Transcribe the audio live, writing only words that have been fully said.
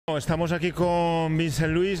Estamos aquí con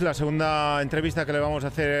Vincent Luis, la segunda entrevista que le vamos a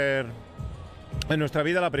hacer en nuestra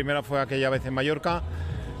vida. La primera fue aquella vez en Mallorca.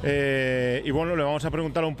 Y bueno, le vamos a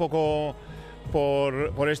preguntar un poco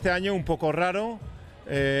por este año, un poco raro.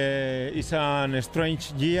 It's an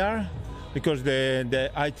strange year because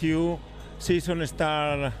the ITU season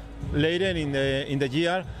starts later in the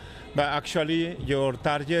year, but actually your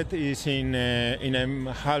target is in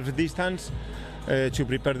a half distance to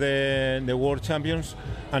prepare the World Champions.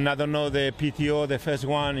 And I don't know, the PTO, the first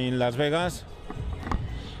one in Las Vegas.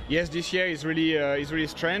 Yes, this year is really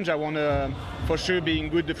strange. I want to, for sure, being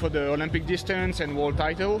good for the Olympic distance and world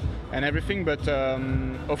title and everything. But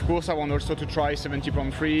of course, I want also to try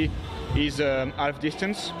 70.3 is half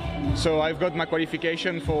distance. So I've got my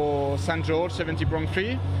qualification for St. George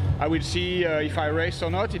 70.3. I will see if I race or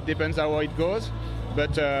not. It depends how it goes.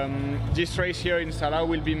 But this race here in Salau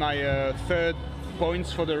will be my third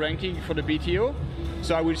points for the ranking for the PTO.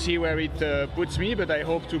 So I will see where it puts me, but I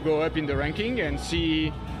hope to go up in the ranking and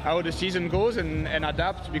see how the season goes and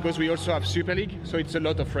adapt, because we also have Super League, so it's a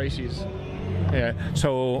lot of races. Yeah.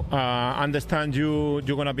 So understand you're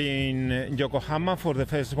gonna be in Yokohama for the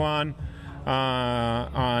first one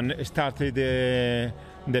and started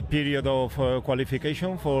the period of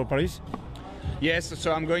qualification for Paris. Yes,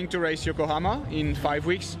 so I'm going to race Yokohama in 5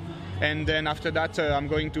 weeks. And then after that, I'm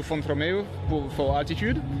going to Font-Romeu for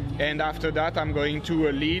altitude. And after that, I'm going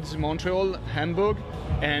to Leeds, Montreal, Hamburg,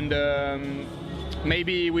 and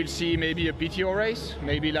maybe we'll see maybe a PTO race,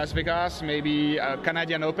 maybe Las Vegas, maybe a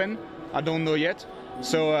Canadian Open. I don't know yet.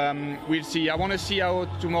 So we'll see. I want to see how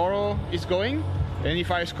tomorrow is going. And if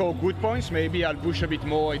I score good points, maybe I'll push a bit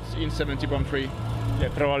more in 70.3. Yeah,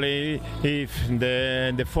 probably if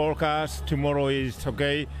the forecast tomorrow is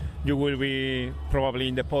okay, you will be probably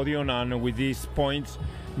in the podium, and with these points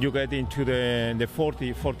you get into the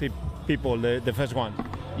 40 people, the first one.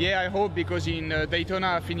 Yeah, I hope, because in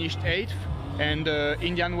Daytona I finished 8th and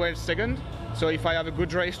Indian Wells 2nd. So if I have a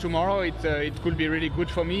good race tomorrow, it could be really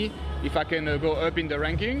good for me if I can go up in the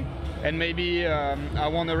ranking. And maybe I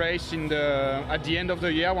want to race at the end of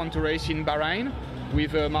the year. I want to race in Bahrain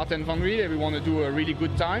with Martin van Riel. We want to do a really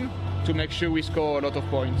good time to make sure we score a lot of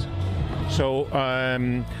points. So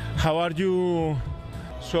how are you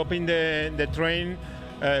swapping the train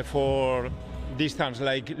for distance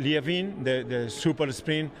like Liévin, the super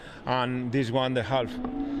sprint, and this one, the half?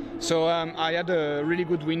 So I had a really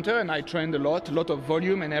good winter and I trained a lot of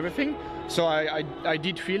volume and everything. So I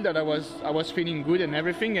did feel that I was feeling good and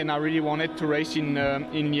everything, and I really wanted to race in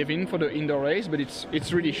Liévin for the indoor race, but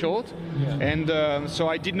it's really short. Yeah. And so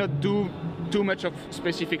I did not do too much of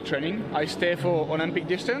specific training. I stay for Olympic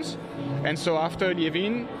distance, and so after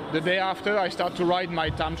Liévin, the day after, I start to ride my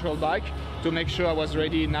time trial bike to make sure I was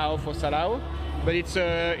ready now for Salau. But it's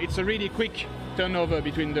a really quick turnover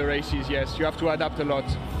between the races. Yes, you have to adapt a lot.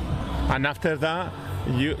 And after that,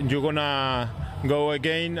 you're gonna go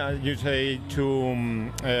again, you say,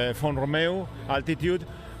 to Font-Romeu altitude.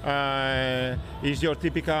 Is your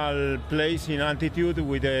typical place in altitude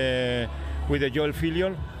with the Joel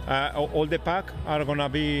Filiol? All the pack are gonna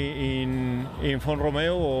be in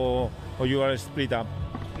Font-Romeu, or you are split up?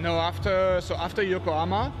 No, after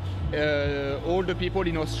Yokohama, all the people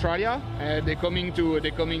in Australia, they're coming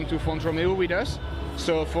to Font-Romeu with us.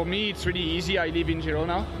 So for me, it's really easy. I live in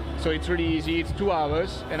Girona, so it's really easy. It's 2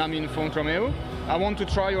 hours, and I'm in Font-Romeu. I want to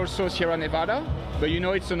try also Sierra Nevada, but you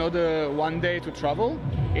know, it's another 1 day to travel.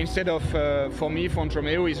 Instead of, for me,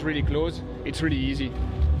 Font-Romeu is really close. It's really easy.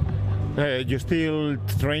 You still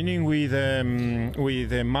training with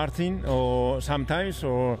Martin, or sometimes,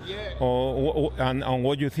 or yeah. And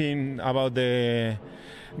what you think about the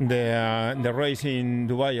race in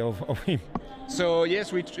Dubai of him? So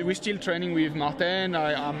yes, we're still training with Martin.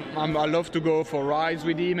 I love to go for rides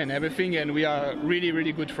with him and everything, and we are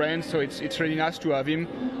really good friends. So it's really nice to have him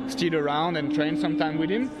still around and train sometime with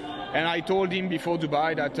him. And I told him before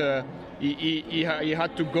Dubai that he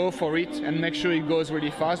had to go for it and make sure it goes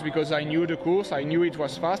really fast, because I knew the course, I knew it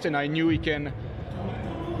was fast, and I knew he can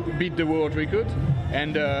beat the world record.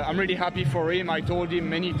 And I'm really happy for him. I told him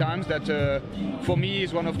many times that for me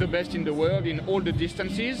he's one of the best in the world in all the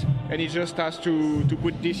distances, and he just has to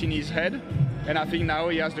put this in his head. And I think now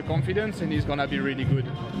he has the confidence and he's gonna be really good.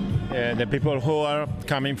 The people who are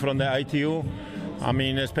coming from the ITU, I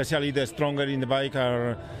mean, especially the stronger in the bike,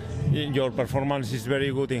 are your performance is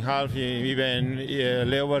very good in half. Even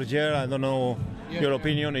Leo Berger, I don't know, your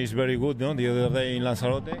opinion is very good, no? The other day in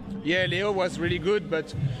Lanzarote. Yeah, Leo was really good,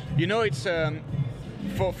 but you know, it's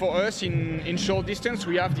for us in short distance,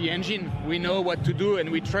 we have the engine. We know what to do, and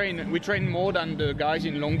we train more than the guys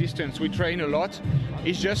in long distance. We train a lot.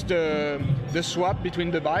 It's just the swap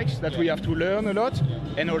between the bikes that we have to learn a lot,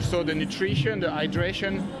 and also the nutrition, the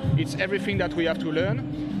hydration. It's everything that we have to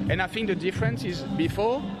learn. And I think the difference is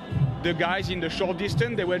before, the guys in the short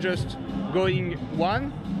distance, they were just going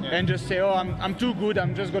one and just say, oh, I'm too good,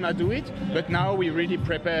 I'm just gonna do it. But now we really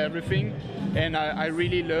prepare everything, and I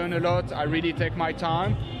really learn a lot. I really take my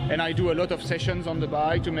time, and I do a lot of sessions on the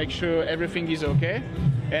bike to make sure everything is okay.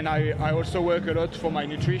 And I also work a lot for my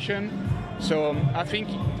nutrition. So I think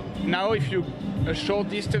now if you're a short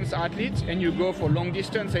distance athlete and you go for long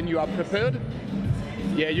distance and you are prepared,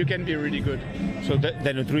 yeah, you can be really good. So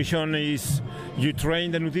the nutrition is, you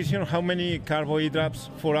train the nutrition, how many carbohydrates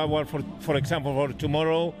per hour, for example, for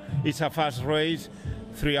tomorrow, it's a fast race,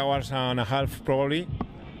 3 hours and a half probably?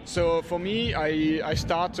 So for me, I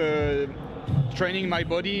start training my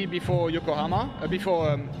body before Daytona,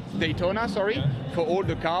 for all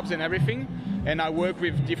the carbs and everything. And I work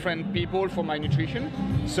with different people for my nutrition.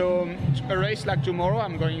 So a race like tomorrow,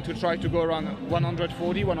 I'm going to try to go around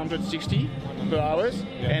 140, 160 per hour.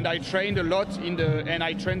 And I trained a lot in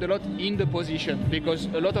the position, because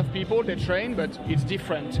a lot of people, they train, but it's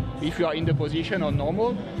different if you are in the position or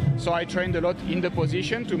normal. So I trained a lot in the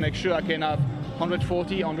position to make sure I can have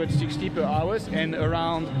 140, 160 per hour and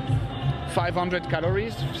around 500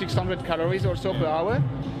 calories, 600 calories or so per hour.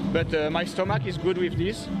 But my stomach is good with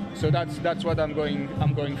this, so that's what I'm going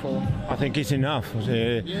for. I think it's enough.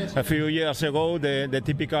 Yes. A few years ago, the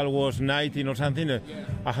typical was 19 or something.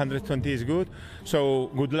 120 is good.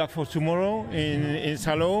 So good luck for tomorrow in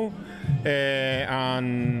Salou,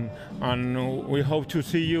 and we hope to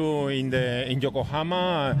see you in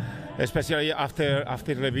Yokohama, especially after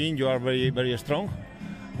Levine. You are very, very strong.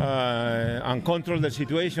 And control the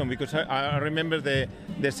situation, because I remember the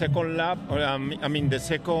second lap, the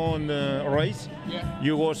second race,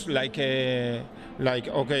 you was like okay,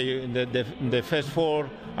 the first four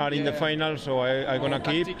are in the final, so I'm gonna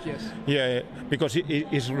keep. Yes. Yeah, because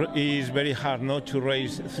it's very hard not to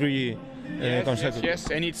race three consecutive. Yes,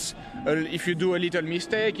 and it's if you do a little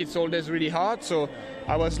mistake, it's always really hard. So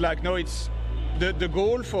I was like, no, it's the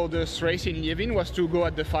goal for this race in Levin was to go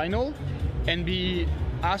at the final and be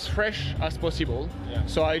as fresh as possible.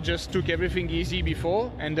 So I just took everything easy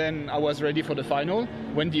before, and then I was ready for the final.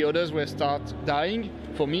 When the others were start dying,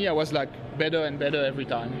 for me I was like better and better every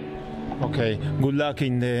time. Okay, good luck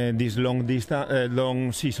in this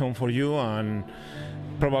long season for you, and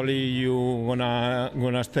probably you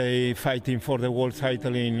gonna stay fighting for the world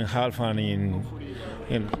title in half and in.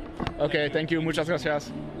 Okay, thank you, muchas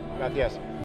gracias. Gracias.